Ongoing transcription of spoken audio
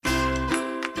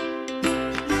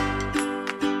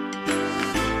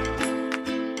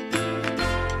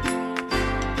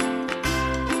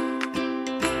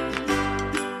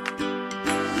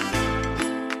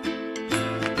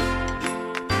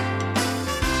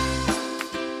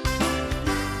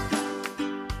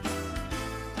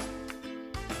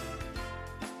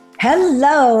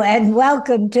Hello and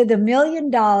welcome to the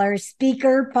 $1,000,000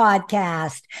 Speaker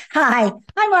Podcast. Hi,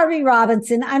 I'm Arvie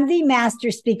Robinson. I'm the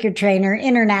Master Speaker Trainer,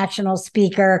 international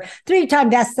speaker, three-time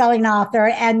best-selling author,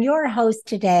 and your host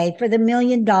today for the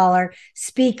 $1,000,000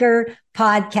 Speaker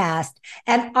Podcast.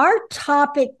 And our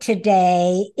topic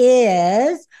today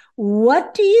is,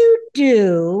 what do you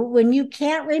do when you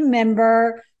can't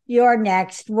remember your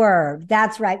next word?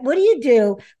 That's right. What do you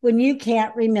do when you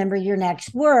can't remember your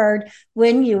next word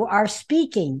when you are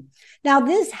speaking? Now,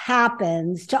 this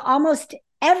happens to almost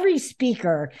every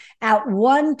speaker at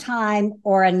one time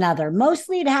or another.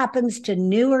 Mostly it happens to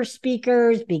newer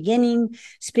speakers, beginning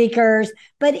speakers,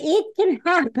 but it can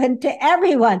happen to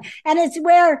everyone. And it's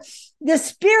where the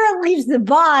spirit leaves the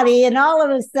body and all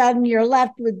of a sudden you're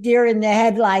left with deer in the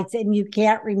headlights and you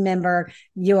can't remember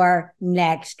your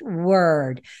next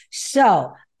word.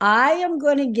 So I am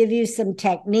going to give you some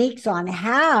techniques on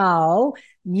how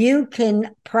you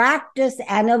can practice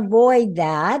and avoid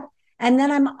that. And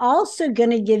then I'm also going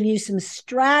to give you some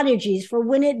strategies for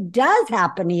when it does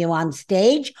happen to you on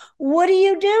stage. What do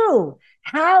you do?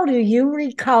 How do you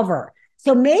recover?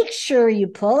 So make sure you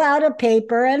pull out a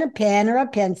paper and a pen or a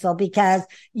pencil because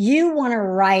you want to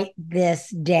write this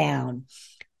down.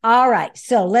 All right,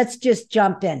 so let's just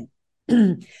jump in.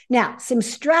 Now, some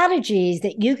strategies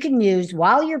that you can use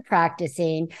while you're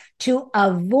practicing to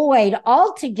avoid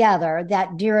altogether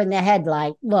that deer in the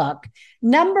headlight look.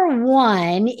 Number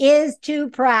one is to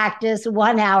practice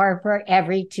 1 hour for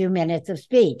every 2 minutes of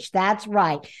speech. That's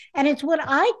right. And it's what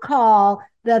I call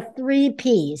the 3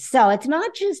 Ps. So it's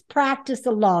not just practice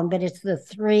alone, but it's the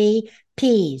 3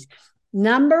 Ps.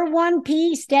 Number 1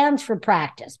 P stands for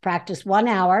practice. Practice 1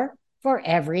 hour for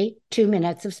every 2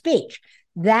 minutes of speech.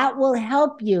 That will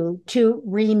help you to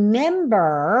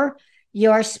remember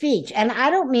your speech. And I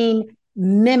don't mean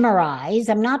memorize.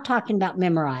 I'm not talking about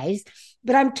memorize,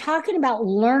 but I'm talking about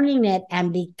learning it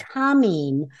and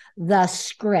becoming the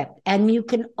script. And you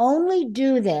can only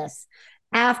do this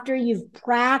after you've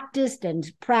practiced and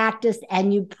practiced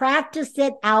and you practice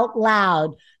it out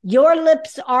loud. Your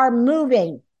lips are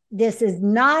moving. This is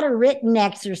not a written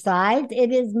exercise.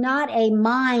 It is not a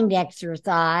mind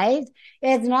exercise.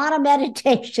 It's not a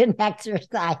meditation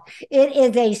exercise. It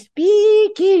is a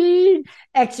speaking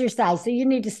exercise. So you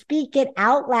need to speak it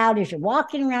out loud as you're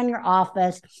walking around your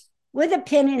office with a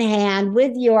pen in hand,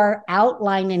 with your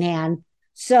outline in hand,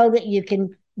 so that you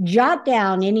can jot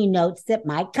down any notes that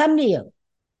might come to you.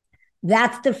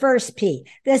 That's the first P.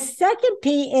 The second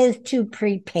P is to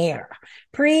prepare.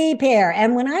 Prepare.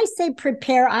 And when I say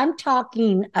prepare, I'm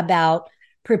talking about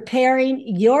preparing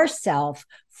yourself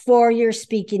for your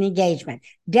speaking engagement,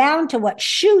 down to what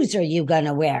shoes are you going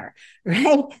to wear,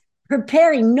 right?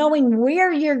 Preparing, knowing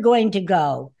where you're going to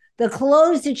go, the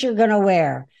clothes that you're going to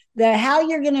wear, how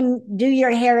you're going to do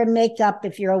your hair and makeup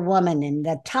if you're a woman, and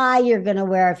the tie you're going to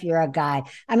wear if you're a guy.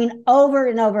 I mean, over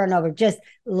and over and over, just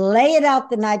lay it out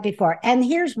the night before. And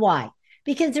here's why.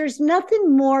 Because there's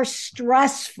nothing more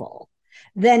stressful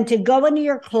than to go into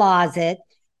your closet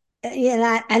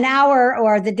an hour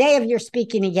or the day of your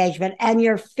speaking engagement and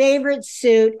your favorite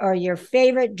suit or your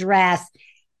favorite dress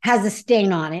has a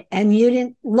stain on it and you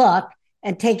didn't look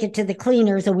and take it to the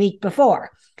cleaners a week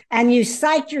before. And you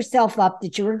psyched yourself up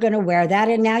that you were going to wear that,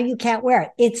 and now you can't wear it.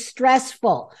 It's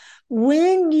stressful.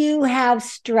 When you have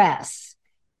stress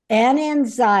and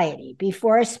anxiety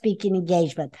before a speaking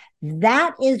engagement,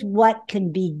 that is what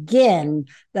can begin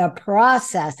the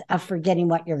process of forgetting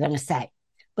what you're going to say.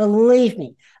 Believe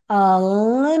me,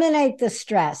 eliminate the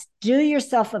stress. Do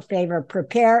yourself a favor.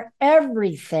 Prepare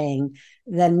everything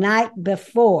the night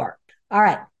before. All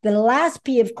right. The last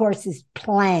P, of course, is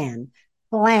plan.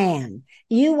 Plan.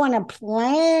 You want to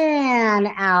plan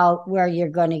out where you're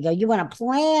going to go. You want to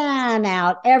plan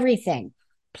out everything.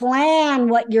 Plan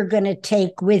what you're going to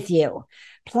take with you.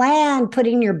 Plan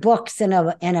putting your books in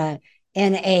a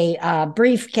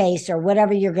briefcase or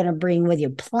whatever you're going to bring with you.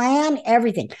 Plan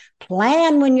everything.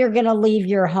 Plan when you're going to leave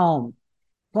your home.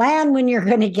 Plan when you're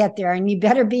going to get there, and you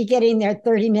better be getting there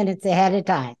 30 minutes ahead of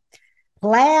time.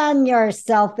 Plan your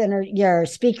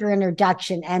speaker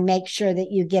introduction and make sure that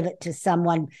you give it to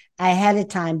someone ahead of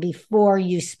time before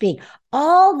you speak.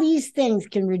 All these things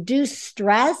can reduce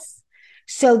stress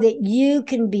so that you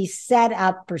can be set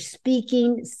up for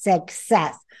speaking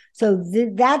success. So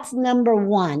that's number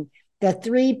one, the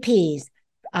 3 Ps,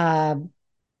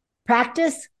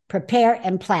 practice, prepare,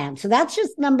 and plan. So that's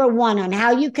just number one on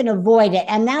how you can avoid it.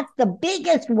 And that's the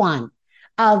biggest one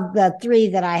of the 3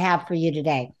 that I have for you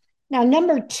today. Now,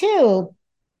 number 2,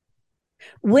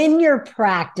 when you're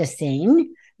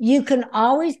practicing, you can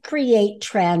always create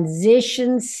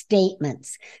transition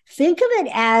statements. Think of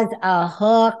it as a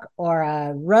hook or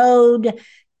a road,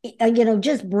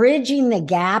 just bridging the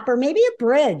gap, or maybe a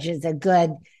bridge is a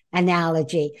good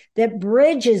analogy that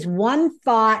bridges one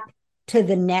thought to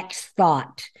the next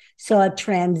thought. So a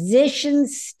transition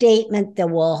statement that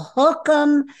will hook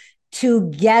them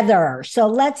together. So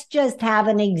let's just have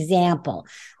an example.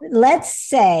 Let's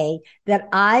say that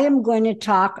I am going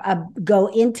to go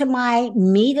into my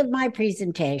meat of my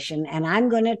presentation, and I'm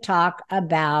going to talk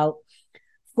about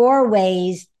 4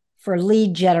 ways for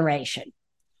lead generation,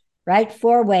 right?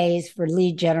 4 ways for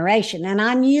lead generation. And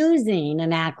I'm using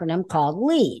an acronym called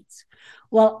LEADS.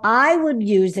 Well, I would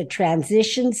use a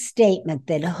transition statement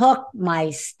that hooked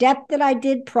my step that I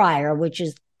did prior, which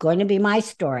is going to be my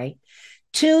story,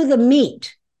 to the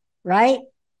meat, right?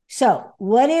 So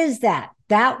what is that?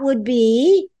 That would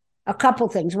be a couple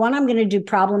things. One, I'm going to do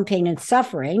problem, pain, and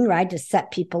suffering, right, to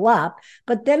set people up.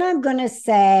 But then I'm going to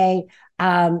say,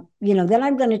 then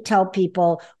I'm going to tell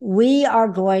people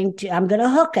I'm going to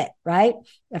hook it, right?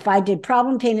 If I did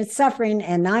problem, pain, and suffering,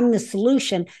 and I'm the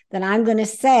solution, then I'm going to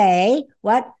say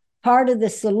what part of the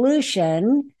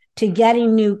solution to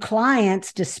getting new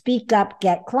clients to speak up,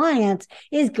 get clients,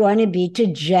 is going to be to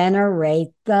generate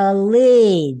the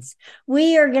leads.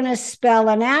 We are going to spell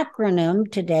an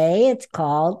acronym today. It's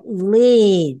called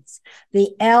LEADS.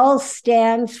 The L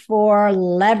stands for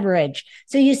leverage.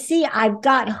 So you see, I've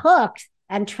got hooks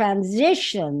and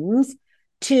transitions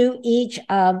to each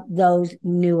of those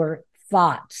newer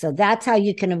thoughts. So that's how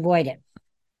you can avoid it.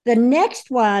 The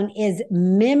next one is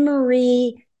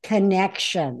memory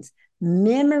connections.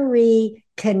 Memory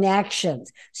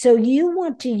connections. So you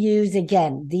want to use,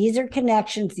 again, these are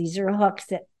connections, these are hooks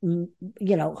that,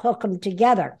 hook them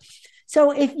together. So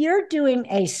if you're doing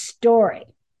a story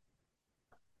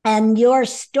and your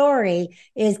story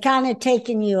is kind of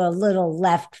taking you a little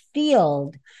left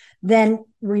field, then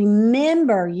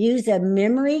remember, use a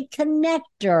memory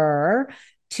connector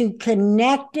to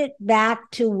connect it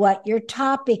back to what your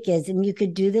topic is. And you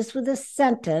could do this with a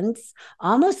sentence,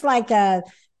 almost like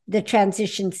the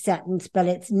transition sentence, but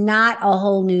it's not a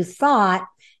whole new thought.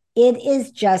 It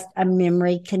is just a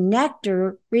memory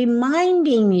connector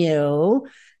reminding you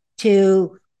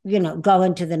to, go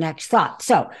into the next thought.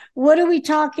 So what are we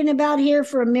talking about here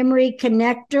for a memory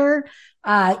connector?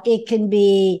 It can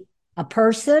be a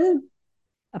person,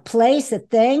 a place, a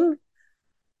thing.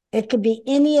 It could be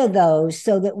any of those,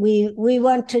 so that we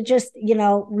want to just,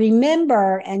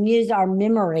 remember and use our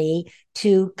memory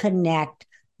to connect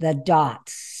the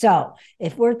dots. So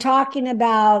if we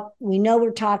know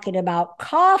we're talking about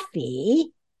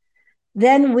coffee,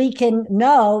 then we can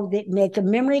make a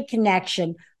memory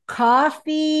connection.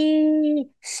 Coffee,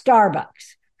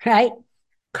 Starbucks, right?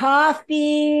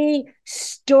 Coffee,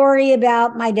 story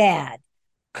about my dad.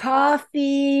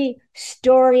 Coffee,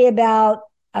 story about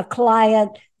a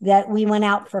client that we went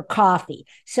out for coffee.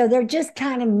 So they're just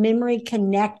kind of memory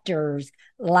connectors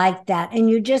like that. And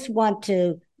you just want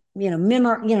to,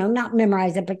 not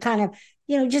memorize it, but kind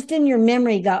of, just in your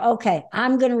memory go, okay,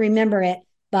 I'm going to remember it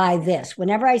by this.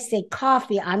 Whenever I say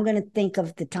coffee, I'm going to think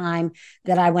of the time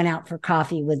that I went out for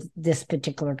coffee with this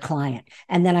particular client.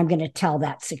 And then I'm going to tell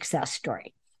that success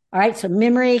story. All right. So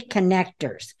memory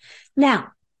connectors.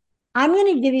 Now, I'm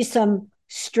going to give you some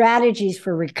strategies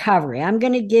for recovery. I'm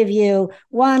going to give you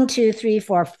 1, 2, 3,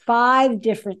 4, 5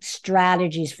 different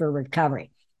strategies for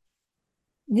recovery.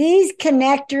 These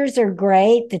connectors are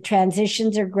great. The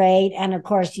transitions are great. And of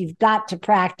course, you've got to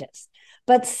practice.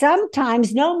 But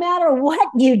sometimes, no matter what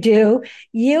you do,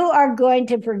 you are going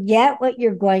to forget what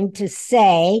you're going to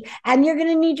say, and you're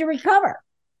going to need to recover.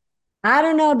 I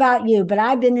don't know about you, but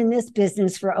I've been in this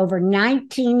business for over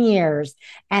 19 years,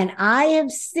 and I have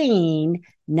seen,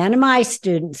 none of my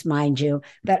students, mind you,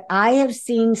 but I have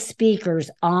seen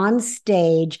speakers on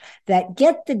stage that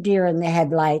get the deer in the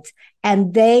headlights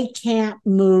and they can't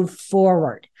move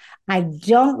forward. I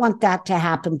don't want that to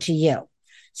happen to you.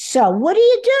 So what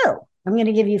do? I'm going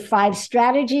to give you 5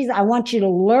 strategies. I want you to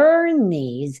learn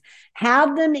these,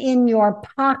 have them in your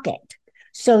pocket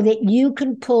so that you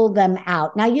can pull them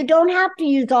out. Now, you don't have to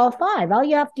use all 5. All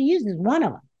you have to use is one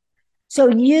of them. So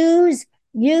use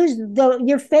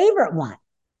your favorite one.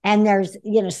 And there's,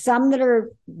 some that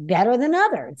are better than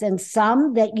others, and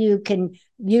some that you can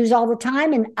use all the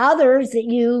time, and others that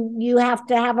you have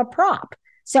to have a prop.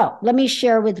 So let me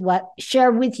share with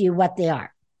you what they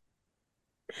are.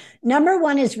 Number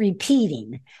 1 is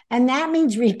repeating. And that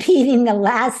means repeating the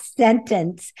last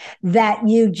sentence that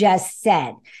you just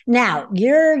said. Now,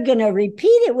 you're going to repeat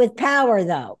it with power,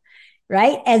 though,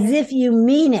 right? As if you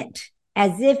mean it.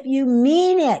 As if you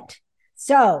mean it.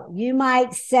 So you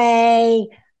might say,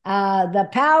 the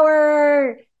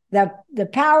power, the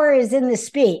power is in the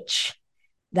speech.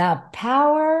 The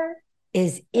power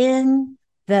is in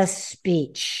the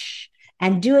speech,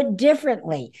 and do it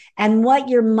differently. And what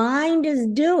your mind is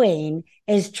doing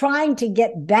is trying to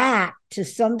get back to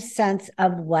some sense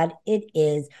of what it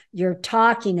is you're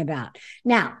talking about.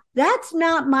 Now, that's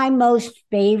not my most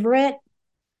favorite.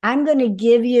 I'm going to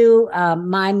give you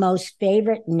my most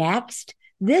favorite next.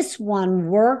 This one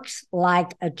works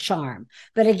like a charm.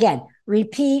 But again,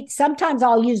 repeat. Sometimes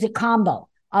I'll use a combo.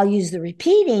 I'll use the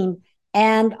repeating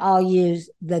and I'll use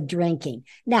the drinking.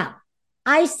 Now,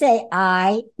 I say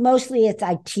mostly it's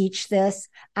I teach this.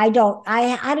 I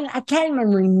can't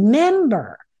even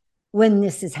remember when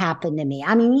this has happened to me.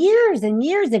 I mean, years and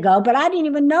years ago, but I didn't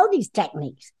even know these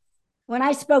techniques. When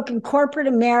I spoke in corporate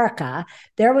America,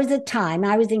 there was a time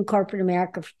I was in corporate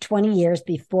America for 20 years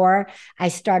before I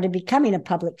started becoming a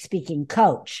public speaking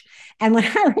coach. And when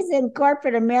I was in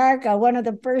corporate America, one of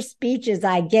the first speeches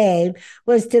I gave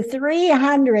was to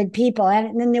 300 people,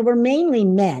 and then they were mainly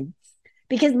men,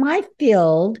 because my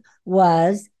field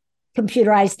was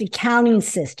computerized accounting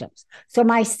systems. So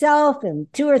myself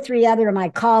and two or three other of my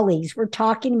colleagues were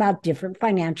talking about different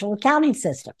financial accounting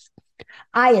systems.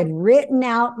 I had written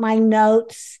out my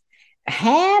notes,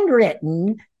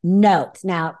 handwritten notes.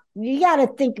 Now, you got to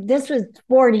think this was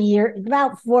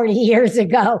about 40 years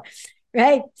ago,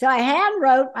 right? So I hand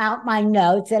wrote out my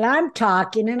notes and I'm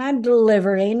talking and I'm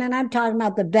delivering and I'm talking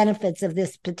about the benefits of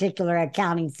this particular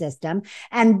accounting system.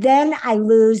 And then I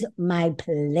lose my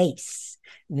place.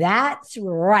 That's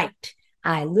right.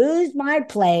 I lose my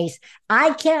place.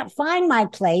 I can't find my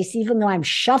place, even though I'm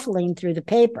shuffling through the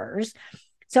papers.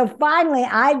 So finally,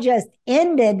 I just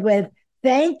ended with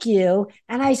thank you.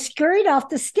 And I scurried off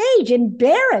the stage,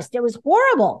 embarrassed. It was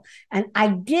horrible. And I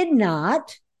did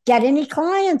not get any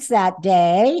clients that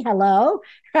day. Hello,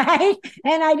 right?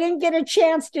 And I didn't get a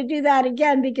chance to do that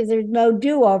again because there's no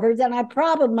do-overs. And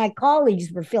my colleagues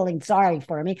were feeling sorry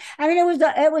for me. I mean,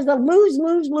 it was a lose,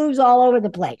 lose, lose all over the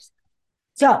place.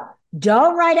 So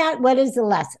don't write out what is the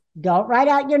lesson. Don't write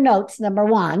out your notes, number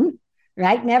one.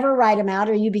 Right? Never write them out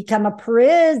or you become a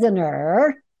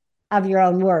prisoner of your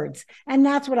own words. And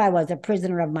that's what I was, a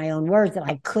prisoner of my own words that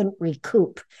I couldn't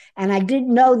recoup. And I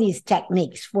didn't know these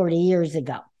techniques 40 years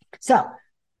ago. So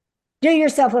do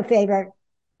yourself a favor,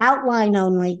 outline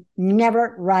only,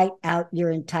 never write out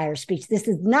your entire speech. This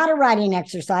is not a writing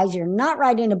exercise. You're not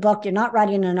writing a book. You're not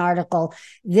writing an article.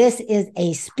 This is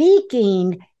a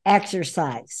speaking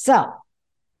exercise. So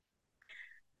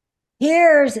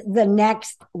here's the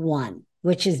next one,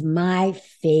 which is my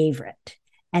favorite,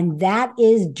 and that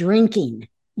is drinking.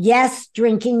 Yes,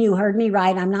 drinking. You heard me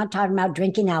right. I'm not talking about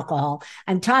drinking alcohol.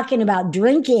 I'm talking about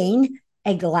drinking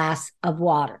a glass of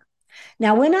water.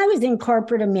 Now, when I was in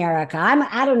corporate America,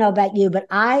 I don't know about you, but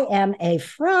I am a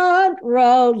front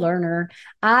row learner.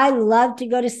 I love to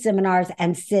go to seminars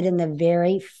and sit in the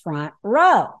very front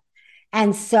row.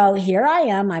 And so here I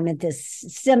am. I'm at this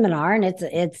seminar, and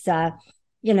it's a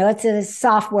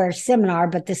software seminar,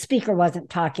 but the speaker wasn't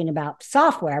talking about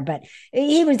software, but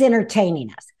he was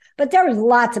entertaining us. But there was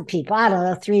lots of people, I don't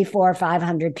know, 300, 400,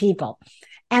 500 people.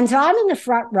 And so I'm in the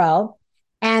front row,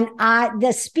 and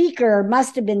the speaker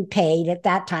must have been paid at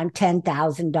that time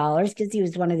 $10,000 because he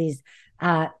was one of these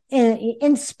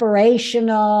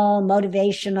inspirational,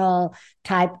 motivational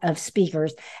type of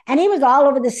speakers. And he was all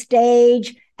over the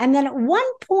stage. And then at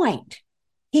one point,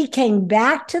 he came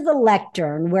back to the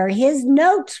lectern where his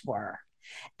notes were,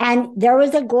 and there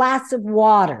was a glass of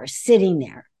water sitting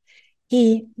there.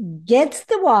 He gets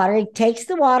the water, he takes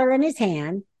the water in his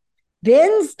hand,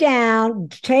 bends down,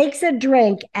 takes a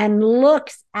drink, and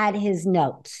looks at his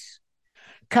notes,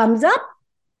 comes up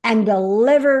and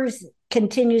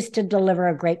continues to deliver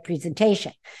a great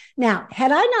presentation. Now,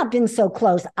 had I not been so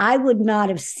close, I would not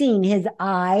have seen his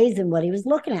eyes and what he was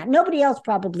looking at. Nobody else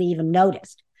probably even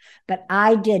noticed. But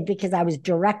I did because I was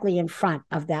directly in front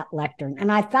of that lectern.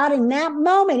 And I thought in that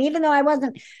moment, even though I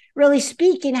wasn't really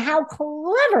speaking, how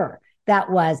clever that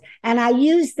was. And I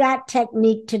use that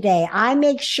technique today. I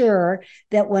make sure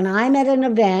that when I'm at an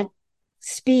event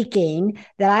speaking,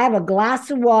 that I have a glass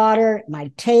of water at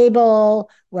my table,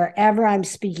 wherever I'm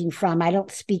speaking from. I don't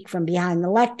speak from behind the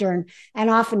lectern. And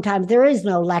oftentimes there is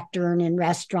no lectern in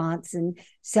restaurants and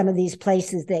some of these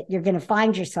places that you're going to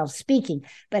find yourself speaking,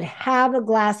 but have a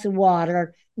glass of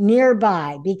water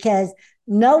nearby because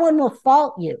no one will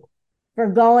fault you for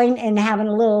going and having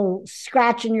a little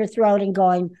scratch in your throat and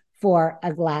going for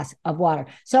a glass of water.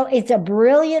 So it's a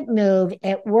brilliant move.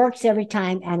 It works every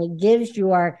time, and it gives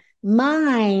your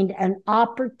mind an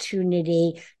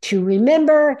opportunity to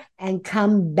remember and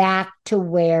come back to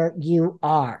where you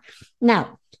are.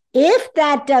 Now, if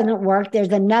that doesn't work, there's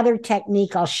another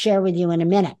technique I'll share with you in a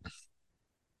minute.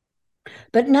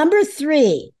 But number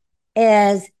 3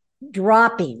 is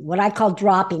dropping, what I call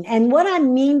dropping. And what I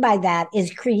mean by that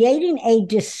is creating a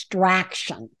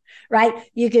distraction, right?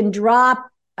 You can drop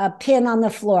a pin on the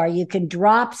floor. You can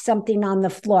drop something on the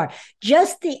floor.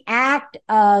 Just the act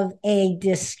of a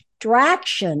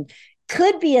distraction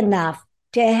could be enough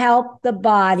to help the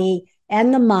body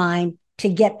and the mind to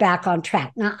get back on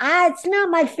track. Now, it's not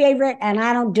my favorite, and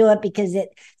I don't do it because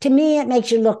to me, it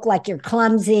makes you look like you're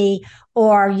clumsy,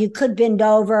 or you could bend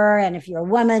over. And if you're a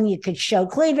woman, you could show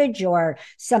cleavage or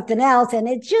something else. And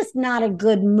it's just not a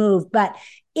good move. But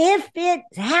if it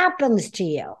happens to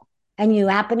you and you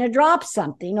happen to drop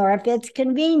something, or if it's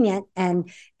convenient and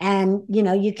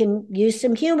you can use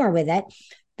some humor with it,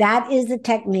 that is a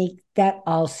technique that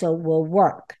also will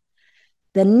work.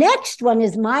 The next one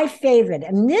is my favorite,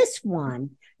 and this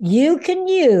one you can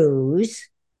use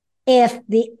if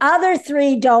the other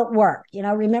 3 don't work.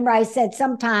 Remember I said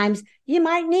sometimes you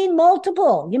might need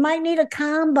multiple. You might need a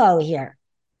combo here.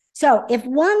 So if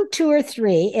 1, 2, or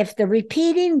 3, if the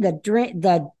repeating,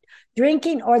 the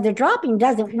drinking, or the dropping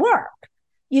doesn't work,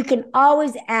 you can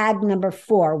always add number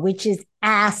 4, which is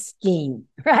asking,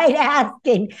 right?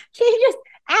 Asking. You just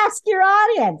ask your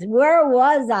audience, where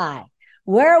was I?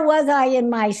 Where was I in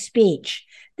my speech?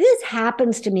 This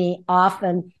happens to me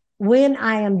often when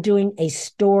I am doing a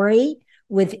story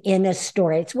within a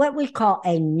story. It's what we call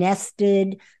a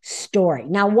nested story.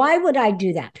 Now, why would I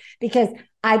do that? Because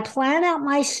I plan out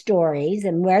my stories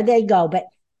and where they go. But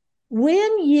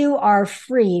when you are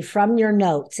free from your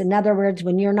notes, in other words,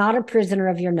 when you're not a prisoner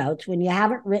of your notes, when you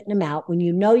haven't written them out, when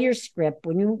you know your script,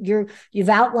 when you've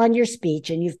outlined your speech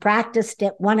and you've practiced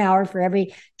it 1 hour for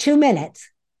every 2 minutes,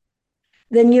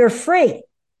 then you're free.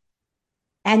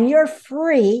 And you're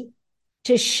free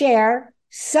to share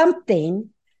something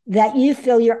that you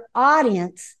feel your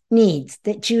audience needs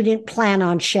that you didn't plan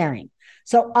on sharing.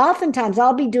 So oftentimes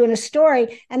I'll be doing a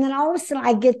story, and then all of a sudden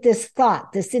I get this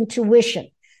thought, this intuition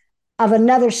of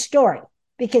another story,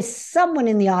 because someone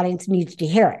in the audience needs to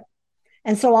hear it.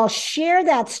 And so I'll share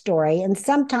that story, and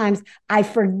sometimes I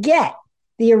forget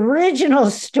the original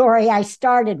story I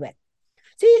started with.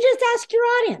 So you just ask your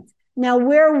audience, now,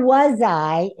 where was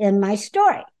I in my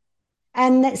story?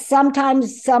 And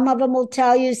sometimes some of them will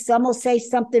tell you, some will say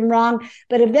something wrong,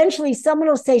 but eventually someone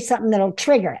will say something that'll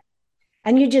trigger it.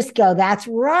 And you just go, that's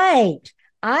right.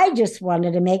 I just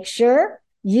wanted to make sure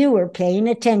you were paying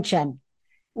attention.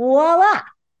 Voila,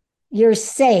 you're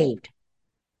saved.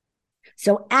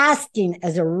 So asking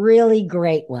is a really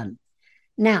great one.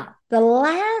 Now, the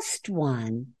last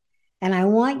one, and I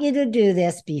want you to do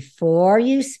this before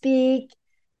you speak,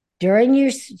 during your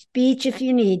speech if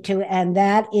you need to, and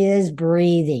that is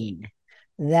breathing.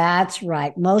 That's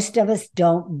right. Most of us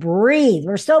don't breathe.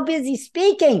 We're so busy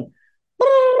speaking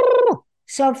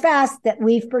so fast that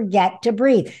we forget to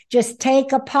breathe. Just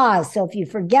take a pause. So if you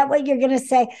forget what you're going to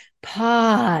say,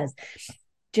 pause.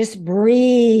 Just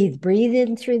breathe. Breathe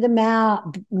in through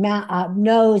the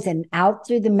nose and out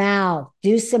through the mouth.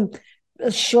 Do some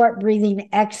short breathing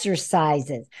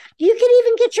exercises. You could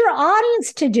even get your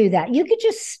audience to do that. You could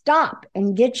just stop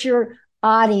and get your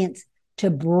audience to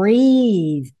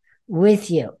breathe with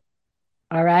you.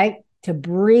 All right? To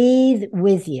breathe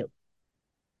with you.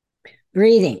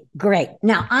 Breathing. Great.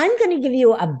 Now, I'm going to give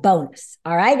you a bonus.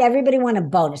 All right? Everybody want a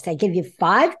bonus. I give you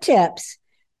 5 tips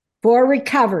for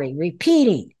recovery,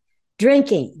 repeating,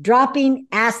 drinking, dropping,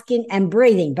 asking, and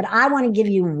breathing. But I want to give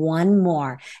you one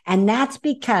more. And that's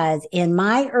because in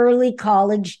my early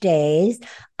college days,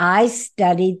 I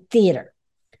studied theater.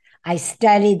 I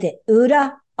studied the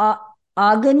Uta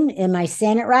Hagen. Am I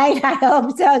saying it right? I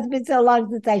hope so. It's been so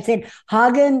long since I said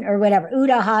Hagen or whatever.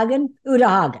 Uta Hagen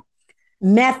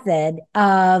method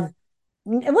of,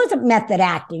 it wasn't method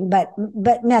acting, but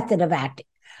method of acting.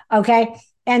 Okay.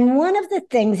 And one of the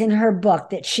things in her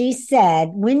book that she said,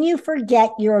 when you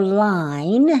forget your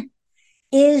line,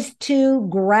 is to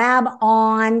grab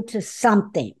on to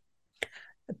something.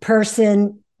 The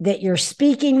person that you're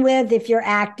speaking with, if you're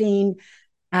acting,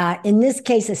 in this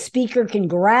case, a speaker can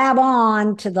grab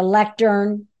on to the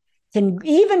lectern, can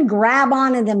even grab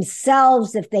onto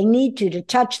themselves if they need to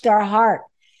touch their heart.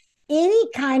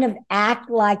 Any kind of act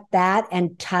like that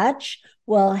and touch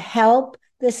will help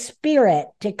the spirit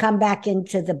to come back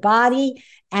into the body,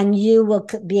 and you will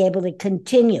be able to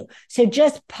continue. So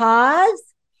just pause,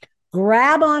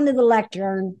 grab onto the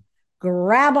lectern,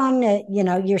 grab on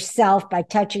yourself by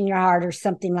touching your heart or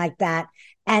something like that,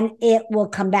 and it will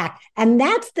come back. And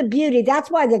that's the beauty.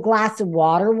 That's why the glass of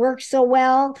water works so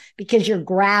well, because you're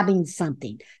grabbing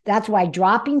something. That's why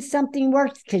dropping something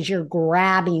works, because you're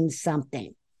grabbing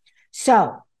something.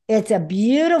 So it's a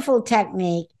beautiful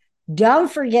technique.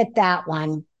 Don't forget that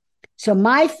one. So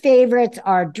my favorites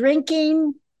are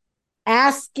drinking,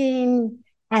 asking,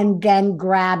 and then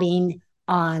grabbing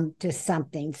onto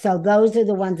something. So those are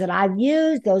the ones that I've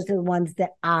used. Those are the ones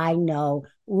that I know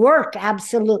work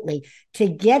absolutely to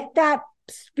get that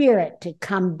spirit to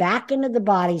come back into the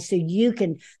body so you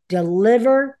can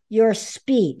deliver your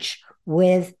speech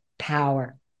with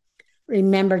power.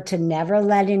 Remember to never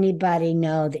let anybody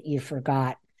know that you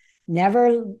forgot.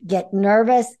 Never get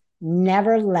nervous.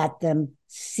 Never let them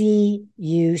see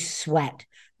you sweat.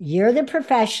 You're the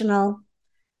professional.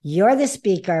 You're the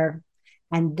speaker.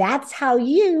 And that's how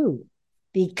you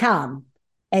become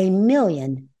 $1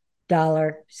 million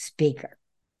speaker.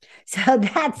 So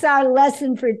that's our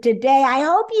lesson for today. I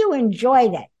hope you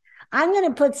enjoyed it. I'm going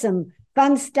to put some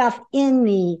fun stuff in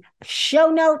the show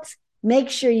notes. Make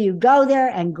sure you go there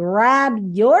and grab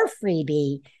your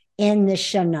freebie in the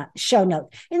show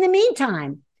notes. In the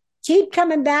meantime, keep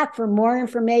coming back for more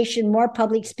information, more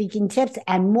public speaking tips,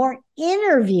 and more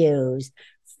interviews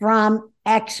from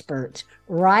experts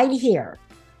right here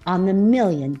on the $1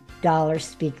 Million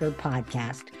Speaker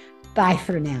Podcast. Bye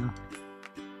for now.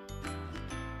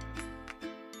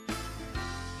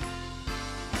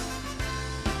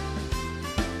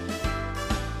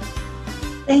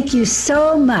 Thank you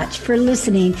so much for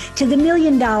listening to the $1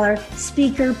 Million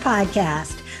Speaker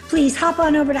Podcast. Please hop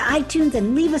on over to iTunes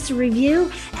and leave us a review,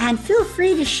 and feel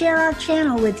free to share our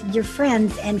channel with your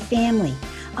friends and family.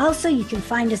 Also, you can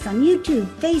find us on YouTube,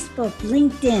 Facebook,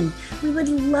 LinkedIn. We would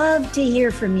love to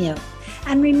hear from you.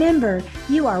 And remember,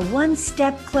 you are one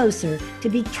step closer to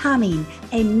becoming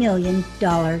 $1 million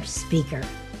speaker.